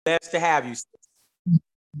Blessed to have you.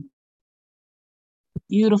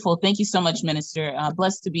 Beautiful. Thank you so much, Minister.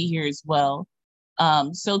 Blessed to be here as well.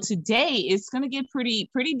 So today it's going to get pretty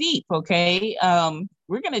deep, okay?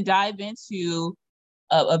 We're going to dive into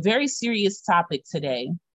a very serious topic today.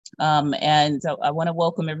 And I want to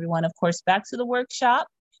welcome everyone, of course, back to the workshop.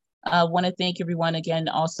 I want to thank everyone again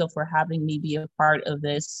also for having me be a part of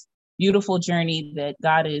this beautiful journey that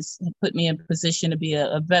God has put me in position to be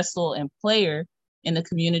a vessel and player in the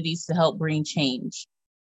communities to help bring change.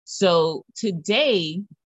 So today,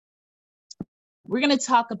 we're going to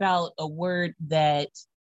talk about a word that,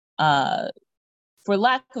 for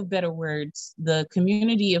lack of better words, the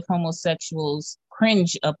community of homosexuals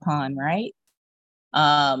cringe upon, right?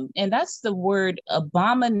 And that's the word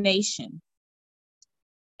abomination.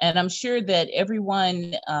 And I'm sure that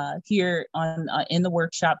everyone here on in the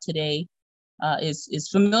workshop today is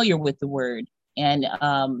familiar with the word. And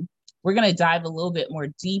we're going to dive a little bit more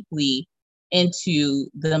deeply into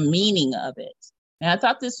the meaning of it. And I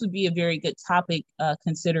thought this would be a very good topic,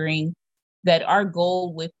 considering that our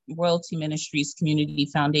goal with Royalty Ministries Community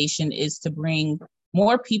Foundation is to bring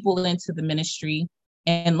more people into the ministry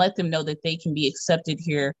and let them know that they can be accepted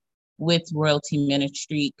here with Royalty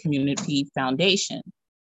Ministry Community Foundation.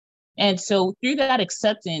 And so through that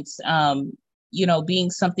acceptance, being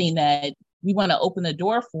something that we want to open the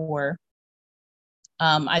door for,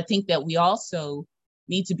 I think that we also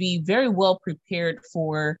need to be very well prepared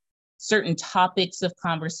for certain topics of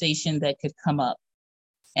conversation that could come up.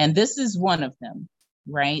 And this is one of them,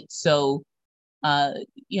 right? So, do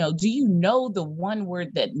you know the one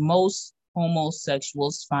word that most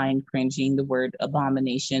homosexuals find cringing? The word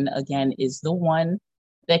abomination, again, is the one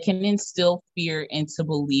that can instill fear into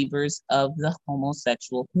believers of the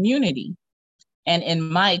homosexual community. And in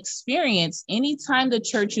my experience, anytime the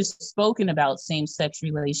church has spoken about same-sex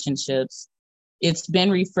relationships, it's been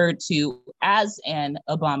referred to as an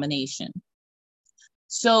abomination.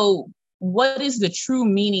 So what is the true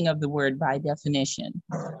meaning of the word by definition?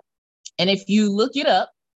 And if you look it up,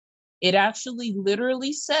 it actually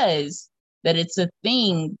literally says that it's a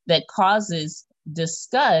thing that causes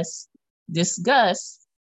disgust,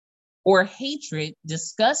 or hatred,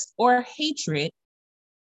 disgust or hatred,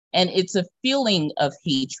 and it's a feeling of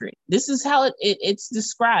hatred. This is how it's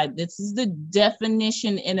described. This is the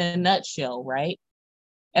definition in a nutshell, right?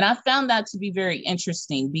 And I found that to be very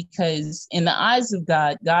interesting because in the eyes of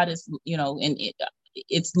God, God is,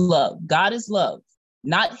 it's love. God is love,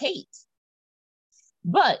 not hate.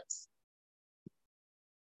 But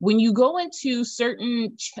when you go into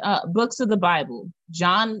certain books of the Bible,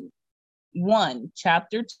 John 1,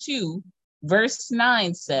 chapter 2, verse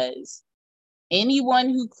 9 says, anyone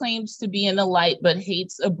who claims to be in the light but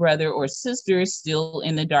hates a brother or sister is still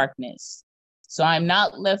in the darkness. So I'm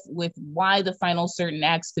not left with why the final certain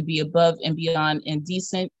acts to be above and beyond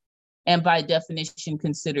indecent and by definition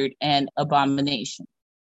considered an abomination.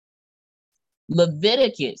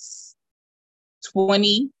 Leviticus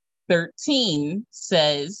 20:13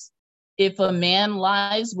 says, if a man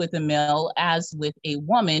lies with a male as with a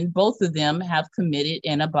woman, both of them have committed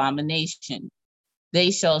an abomination.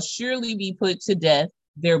 They shall surely be put to death.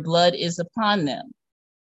 Their blood is upon them.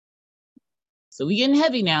 So we're getting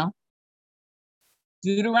heavy now.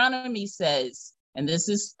 Deuteronomy says, and this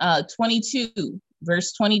is 22,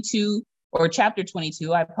 verse 22, or chapter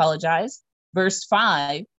 22, I apologize, verse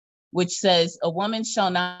 5, which says, a woman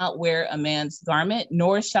shall not wear a man's garment,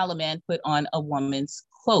 nor shall a man put on a woman's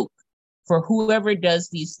cloak. For whoever does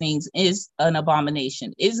these things is an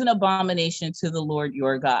abomination to the Lord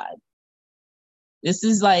your God. This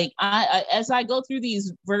is like, as I go through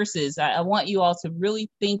these verses, I want you all to really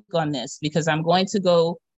think on this, because I'm going to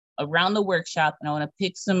go around the workshop and I want to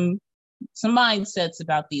pick some mindsets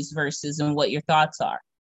about these verses and what your thoughts are.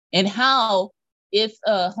 And how, if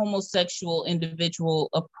a homosexual individual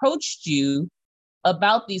approached you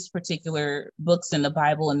about these particular books in the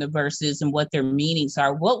Bible and the verses and what their meanings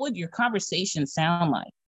are, what would your conversation sound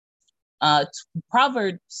like?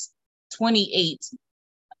 Proverbs 28,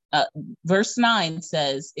 verse 9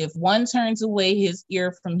 says, if one turns away his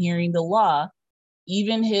ear from hearing the law,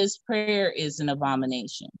 even his prayer is an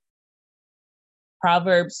abomination.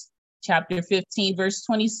 Proverbs chapter 15, verse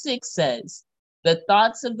 26 says, the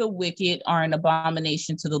thoughts of the wicked are an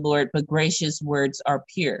abomination to the Lord, but gracious words are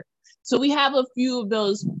pure. So we have a few of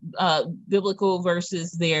those biblical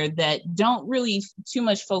verses there that don't really too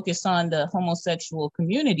much focus on the homosexual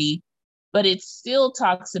community, but it still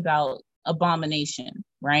talks about abomination,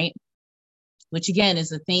 right? Which again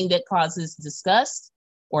is a thing that causes disgust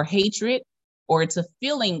or hatred, or it's a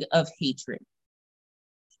feeling of hatred.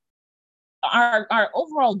 our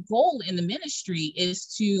overall goal in the ministry is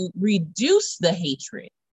to reduce the hatred.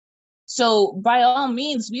 So by all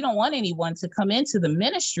means, we don't want anyone to come into the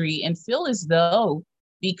ministry and feel as though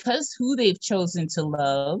because who they've chosen to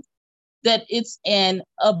love, that it's an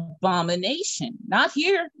abomination. Not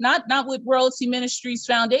here, not with Royalty Ministries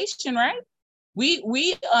Foundation, right?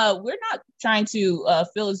 We're not trying to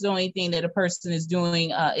feel as though anything that a person is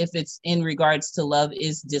doing, if it's in regards to love,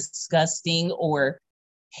 is disgusting or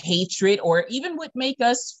hatred, or even would make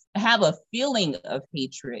us have a feeling of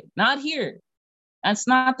hatred. Not here. That's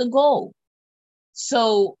not the goal.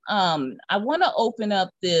 So I want to open up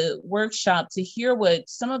the workshop to hear what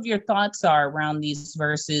some of your thoughts are around these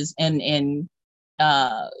verses, and you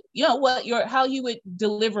know, what how you would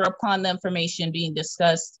deliver upon the information being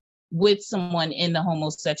discussed with someone in the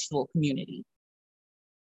homosexual community.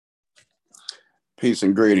 Peace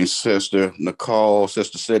and greetings, Sister Nicole,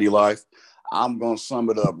 Sister City Life. I'm going to sum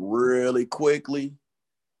it up really quickly.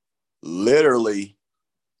 Literally,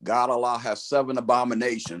 God Allah has 7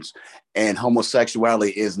 abominations, and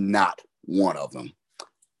homosexuality is not one of them.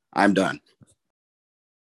 I'm done.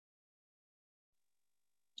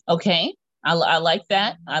 Okay, I like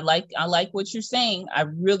that. I like what you're saying. I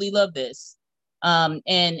really love this.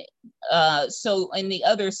 And so in the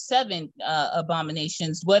other 7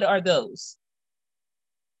 abominations, what are those?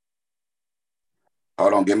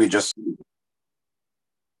 Hold on, give me just.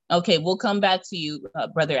 Okay, we'll come back to you,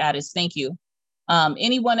 Brother Addis. Thank you.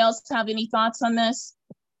 Anyone else have any thoughts on this?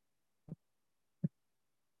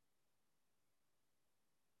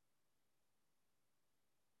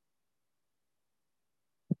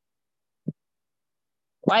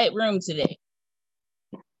 Quiet room today.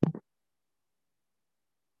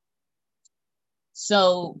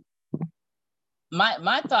 So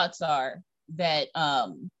my thoughts are that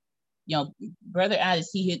you know, Brother Addis,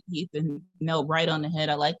 he hit the nail right on the head.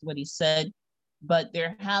 I liked what he said, but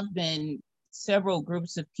there have been several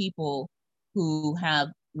groups of people who have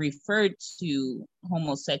referred to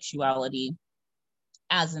homosexuality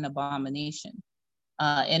as an abomination.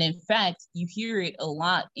 And in fact, you hear it a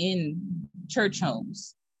lot in church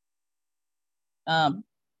homes.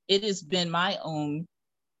 It has been my own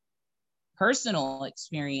personal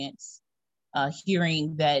experience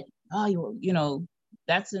hearing that, oh, you know,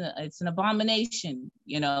 it's an abomination,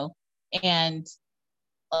 you know, and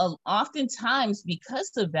oftentimes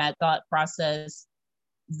because of that thought process,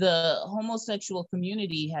 the homosexual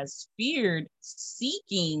community has feared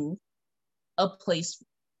seeking a place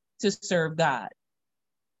to serve God.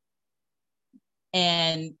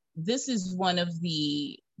 And this is one of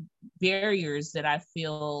the barriers that I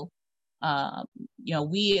feel, you know,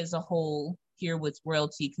 we as a whole here with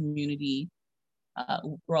Royalty Community,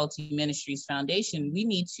 Royalty Ministries Foundation, we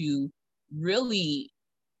need to really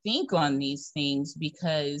think on these things,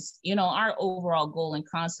 because, you know, our overall goal and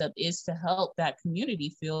concept is to help that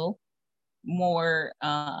community feel more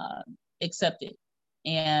accepted.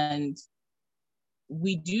 And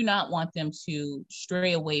we do not want them to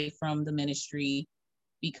stray away from the ministry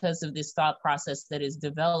because of this thought process that is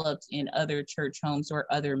developed in other church homes or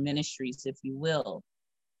other ministries, if you will.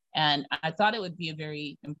 And I thought it would be a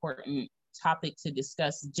very important topic to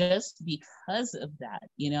discuss just because of that,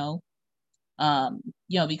 you know,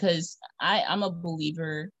 because I'm a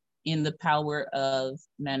believer in the power of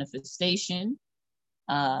manifestation.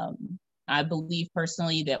 I believe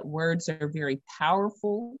personally that words are very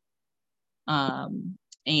powerful.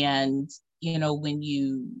 And, you know, when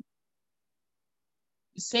you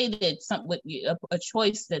say that a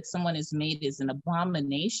choice that someone has made is an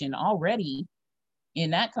abomination already,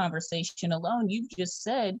 in that conversation alone, you've just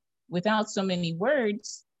said without so many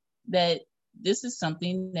words that this is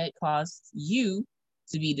something that caused you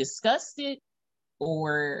to be disgusted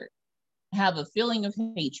or have a feeling of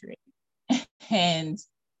hatred. And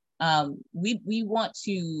we want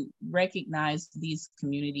to recognize these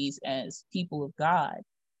communities as people of God.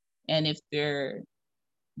 And if they're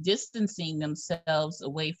distancing themselves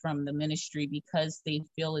away from the ministry because they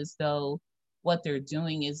feel as though what they're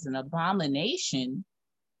doing is an abomination,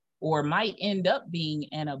 or might end up being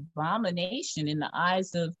an abomination in the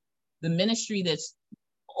eyes of the ministry that's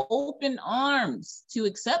open arms to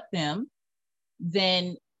accept them,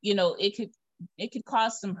 then, you know, it could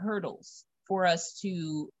cause some hurdles for us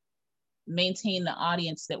to maintain the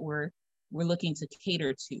audience that we're looking to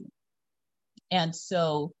cater to. And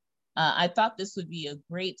so I thought this would be a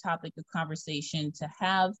great topic of conversation to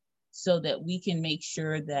have, so that we can make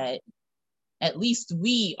sure that at least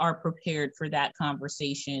we are prepared for that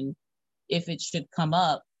conversation if it should come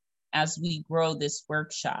up as we grow this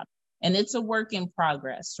workshop. And it's a work in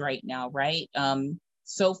progress right now, right?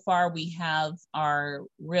 So far, we have our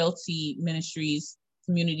Realty Ministries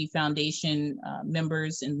Community Foundation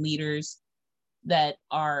members and leaders that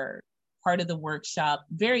are part of the workshop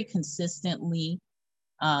very consistently.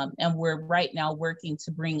 And we're right now working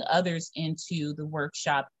to bring others into the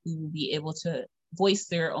workshop who will be able to voice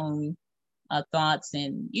their own thoughts.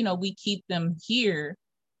 And, we keep them here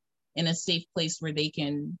in a safe place where they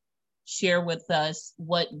can share with us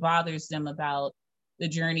what bothers them about the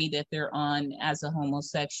journey that they're on as a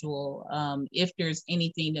homosexual. If there's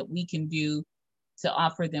anything that we can do to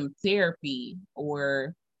offer them therapy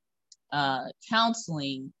or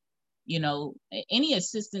counseling, any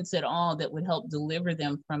assistance at all that would help deliver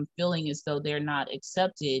them from feeling as though they're not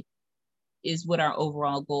accepted is what our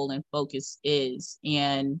overall goal and focus is.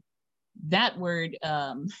 And that word,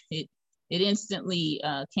 it instantly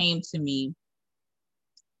came to me.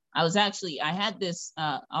 I had this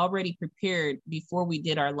already prepared before we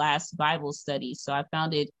did our last Bible study. So I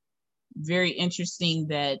found it very interesting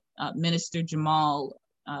that Minister Jamal,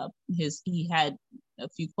 he had a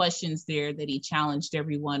few questions there that he challenged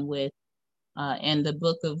everyone with. And the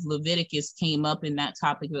book of Leviticus came up in that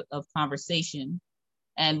topic of conversation.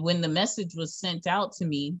 And when the message was sent out to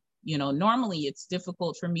me, normally it's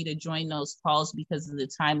difficult for me to join those calls because of the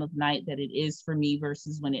time of night that it is for me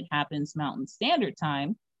versus when it happens Mountain Standard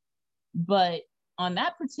Time. But on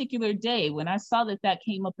that particular day, when I saw that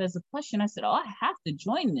came up as a question, I said, I have to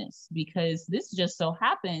join this because this just so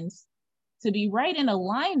happens to be right in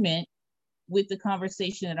alignment with the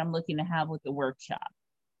conversation that I'm looking to have with the workshop.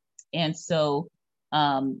 And so,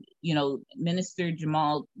 Minister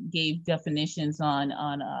Jamal gave definitions on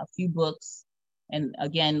a few books. And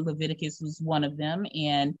again, Leviticus was one of them.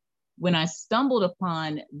 And when I stumbled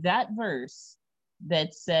upon that verse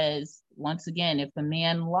that says, once again, if a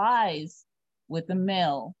man lies with a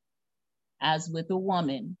male as with a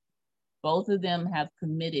woman, both of them have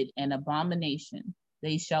committed an abomination.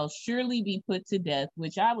 They shall surely be put to death,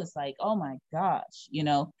 which I was like, oh my gosh,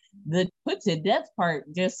 the put to death part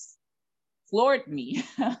just floored me.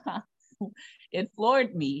 It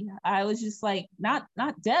floored me. I was just like, not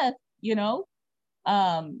death,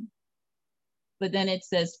 but then it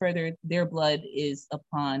says further, their blood is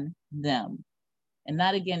upon them. And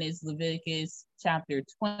that again is Leviticus chapter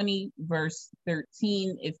 20, verse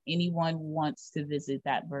 13. If anyone wants to visit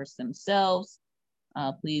that verse themselves,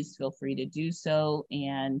 please feel free to do so.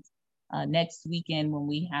 And next weekend, when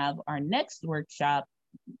we have our next workshop,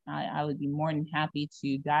 I would be more than happy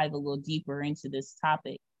to dive a little deeper into this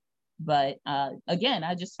topic. But again,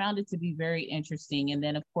 I just found it to be very interesting. And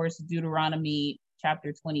then, of course, Deuteronomy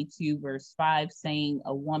chapter 22, verse 5, saying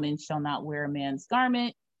a woman shall not wear a man's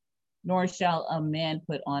garment, nor shall a man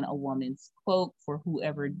put on a woman's cloak, for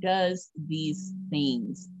whoever does these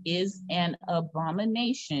things is an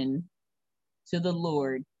abomination to the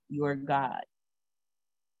Lord your God.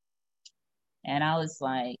 And I was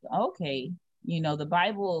like, okay, the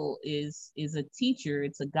Bible is a teacher.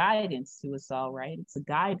 It's a guidance to us all, right? It's a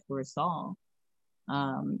guide for us all.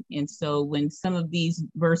 And so when some of these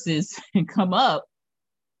verses come up,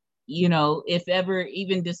 if ever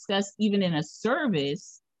even discussed, even in a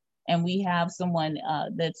service, and we have someone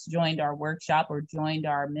that's joined our workshop or joined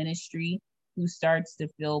our ministry who starts to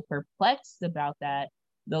feel perplexed about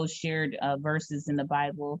those shared verses in the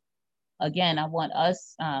Bible, again, I want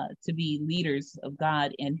us to be leaders of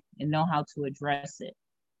God and know how to address it.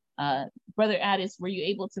 Brother Addis, were you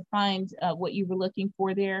able to find what you were looking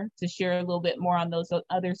for there to share a little bit more on those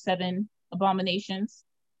other 7 abominations?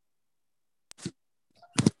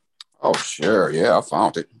 Oh, sure. Yeah, I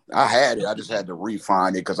found it. I had it. I just had to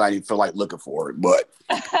re-find it because I didn't feel like looking for it. But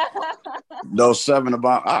those 7 I'm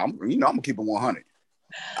going to keep it 100.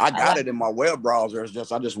 I got it in my web browser. I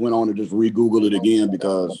just went on and just re-Googled it again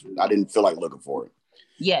because I didn't feel like looking for it.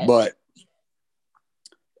 Yes. But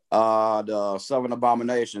the 7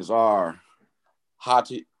 abominations are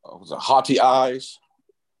haughty eyes,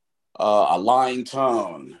 a lying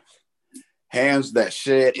tongue, hands that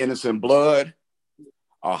shed innocent blood,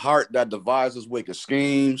 a heart that devises wicked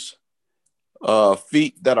schemes,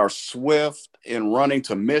 feet that are swift in running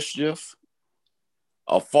to mischief,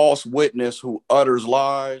 a false witness who utters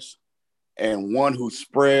lies, and one who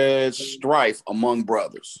spreads strife among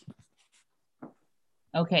brothers.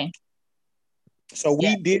 Okay. So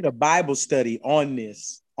we did a Bible study on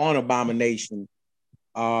this, on abomination.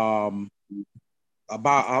 About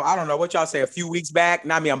I don't know what y'all say, a few weeks back.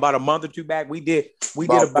 Not me, about a month or 2 back. We did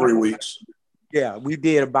about 3 weeks. Yeah, we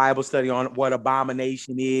did a Bible study on what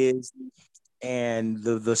abomination is and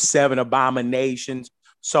the 7 abominations.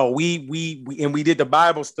 So we did the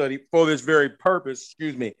Bible study for this very purpose,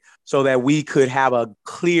 so that we could have a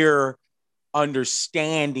clear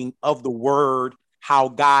understanding of the word, how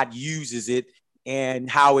God uses it, and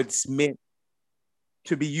how it's meant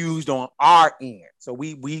to be used on our end. So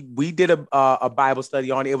we did a Bible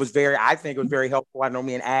study on it. It was I think it was very helpful. I know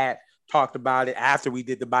me and Ad talked about it after we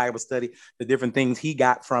did the Bible study, the different things he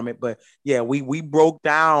got from it. But yeah, we broke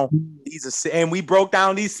down these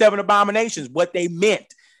these 7 abominations, what they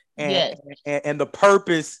meant, and the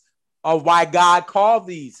purpose of why God called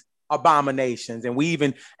these abominations. And we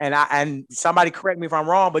even and somebody correct me if I'm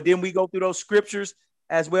wrong, but then we go through those scriptures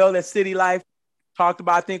as well as City Life talked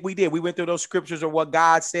about. I think we did. We went through those scriptures of what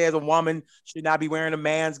God says a woman should not be wearing a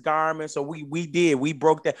man's garment. So we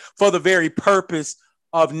broke that for the very purpose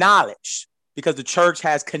of knowledge, because the church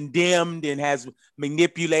has condemned and has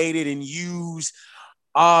manipulated and used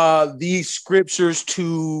these scriptures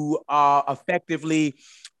to effectively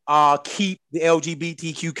keep the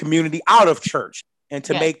LGBTQ community out of church and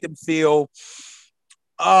to make them feel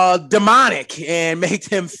demonic and make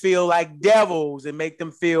them feel like devils and make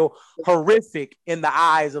them feel horrific in the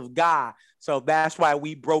eyes of God. So that's why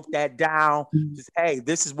we broke that down. Just, hey,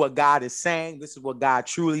 this is what God is saying. This is what God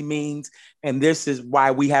truly means. And this is why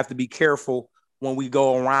we have to be careful when we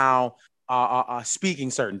go around speaking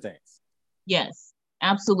certain things. Yes,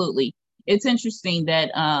 absolutely. It's interesting that,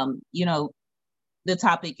 the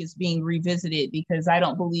topic is being revisited, because I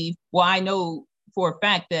don't believe, I know for a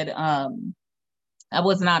fact that I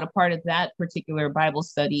was not a part of that particular Bible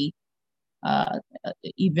study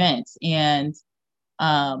event. And,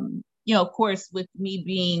 of course, with me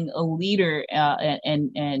being a leader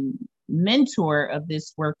and mentor of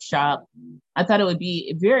this workshop, I thought it would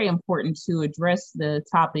be very important to address the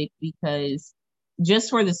topic, because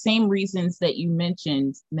just for the same reasons that you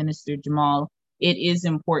mentioned, Minister Jamal, it is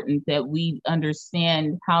important that we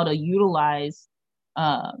understand how to utilize,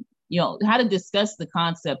 how to discuss the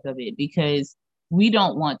concept of it, because we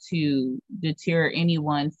don't want to deter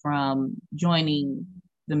anyone from joining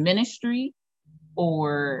the ministry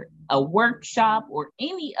or a workshop or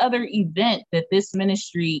any other event that this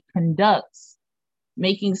ministry conducts,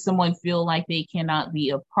 making someone feel like they cannot be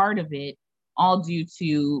a part of it, all due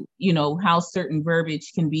to, how certain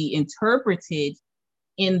verbiage can be interpreted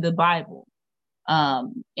in the Bible.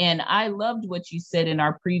 And I loved what you said in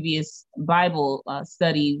our previous Bible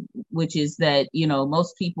study, which is that,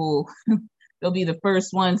 most people, they'll be the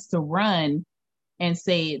first ones to run and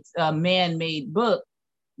say it's a man-made book,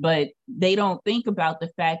 but they don't think about the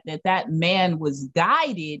fact that that man was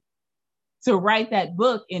guided to write that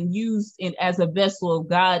book and used it as a vessel of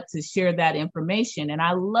God to share that information. And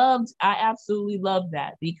I absolutely loved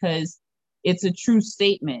that, because it's a true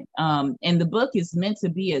statement. And the book is meant to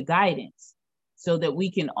be a guidance so that we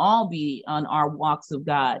can all be on our walks of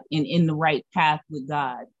God and in the right path with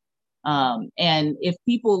God. And if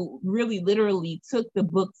people really literally took the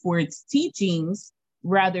book for its teachings,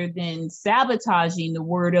 rather than sabotaging the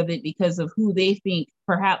word of it because of who they think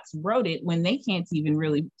perhaps wrote it, when they can't even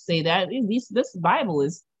really say that, this Bible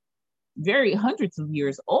is very hundreds of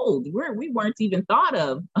years old. We weren't even thought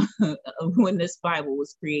of when this Bible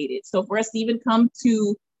was created. So for us to even come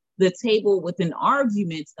to the table with an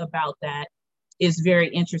argument about that is very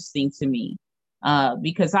interesting to me.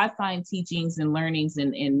 Because I find teachings and learnings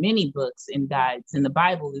in many books and guides, and the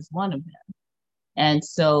Bible is one of them. And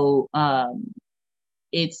so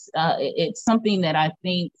it's something that I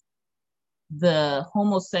think the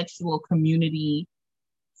homosexual community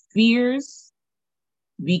fears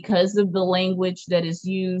because of the language that is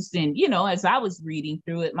used. And, as I was reading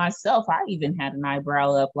through it myself, I even had an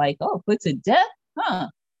eyebrow up like, oh, put to death? Huh.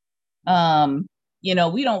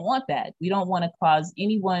 We don't want that. We don't want to cause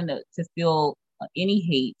anyone to feel any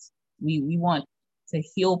hate. We want to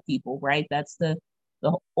heal people, right? That's the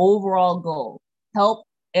overall goal. Help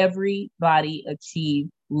everybody achieve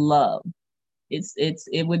love.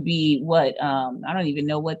 It would be what I don't even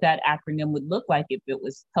know what that acronym would look like if it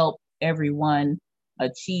was help everyone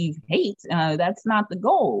achieve hate. That's not the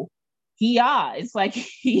goal. It's like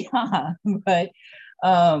but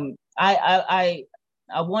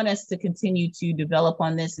I want us to continue to develop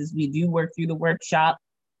on this as we do work through the workshop.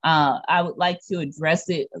 I would like to address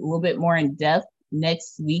it a little bit more in depth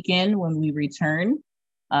next weekend when we return.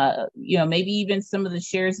 Maybe even some of the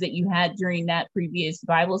shares that you had during that previous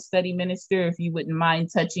Bible study, Minister, if you wouldn't mind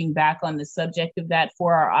touching back on the subject of that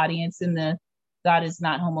for our audience in the God is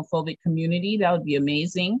Not Homophobic community, that would be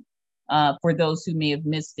amazing for those who may have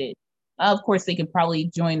missed it. Of course, they can probably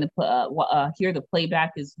join hear the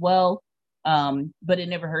playback as well, but it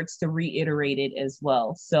never hurts to reiterate it as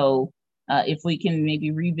well. So if we can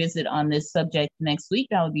maybe revisit on this subject next week,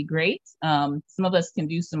 that would be great. Some of us can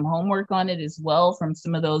do some homework on it as well from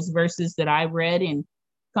some of those verses that I read and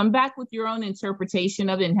come back with your own interpretation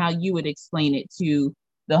of it and how you would explain it to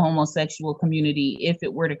the homosexual community if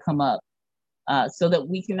it were to come up, so that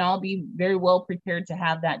we can all be very well prepared to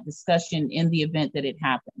have that discussion in the event that it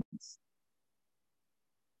happens.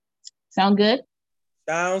 Sound good?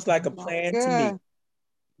 Sounds like a plan to me.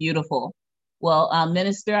 Beautiful. Well,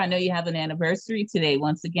 Minister, I know you have an anniversary today.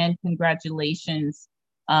 Once again, congratulations.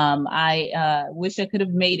 I wish I could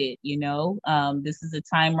have made it. This is a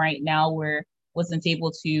time right now where wasn't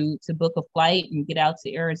able to book a flight and get out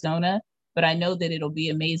to Arizona, but I know that it'll be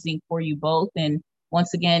amazing for you both. And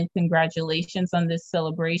once again, congratulations on this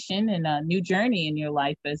celebration and a new journey in your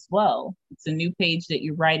life as well. It's a new page that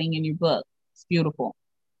you're writing in your book. It's beautiful.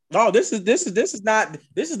 Oh, this is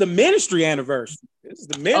the ministry anniversary. This is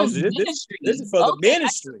the ministry. This is for the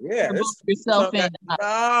ministry. Yeah. It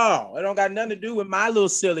don't got nothing to do with my little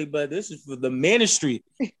silly, but this is for the ministry.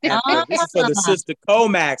 This is for the sister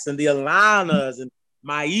Comax and the Alanas and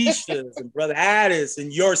Maishas and Brother Addis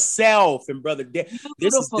and yourself and Brother This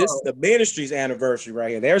is the ministry's anniversary right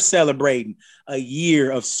here. They're celebrating a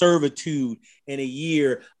year of servitude and a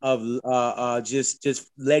year of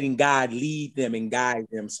just letting God lead them and guide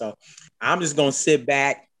them. So I'm just gonna sit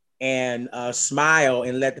back and smile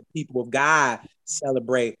and let the people of God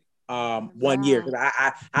celebrate 1 year, because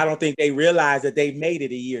I don't think they realize that they've made it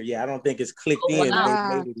a year. Yeah, I don't think it's clicked in that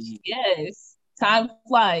they've made it a year. Yes. Time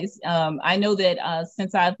flies. I know that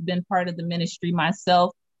since I've been part of the ministry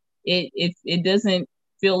myself, it doesn't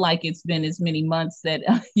feel like it's been as many months that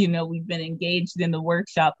we've been engaged in the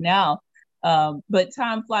workshop now. But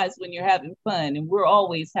time flies when you're having fun, and we're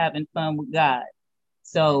always having fun with God.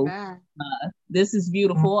 So this is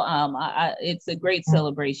beautiful. It's a great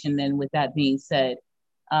celebration. Then, with that being said,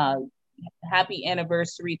 happy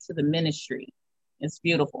anniversary to the ministry. It's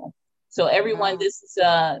beautiful. So everyone, this is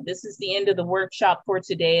the end of the workshop for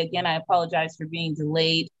today. Again, I apologize for being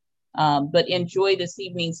delayed, but enjoy this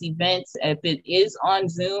evening's event. If it is on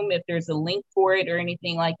Zoom, if there's a link for it or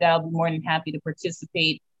anything like that, I'll be more than happy to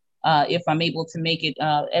participate if I'm able to make it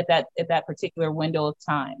at that particular window of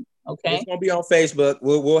time. Okay. It's gonna be on Facebook.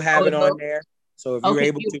 We'll have it on there. So if you're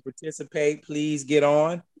able to participate, please get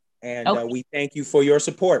on. And we thank you for your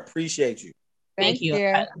support. Appreciate you. Thank you.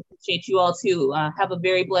 I appreciate you all too. Have a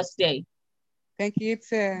very blessed day. Thank you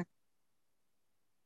too.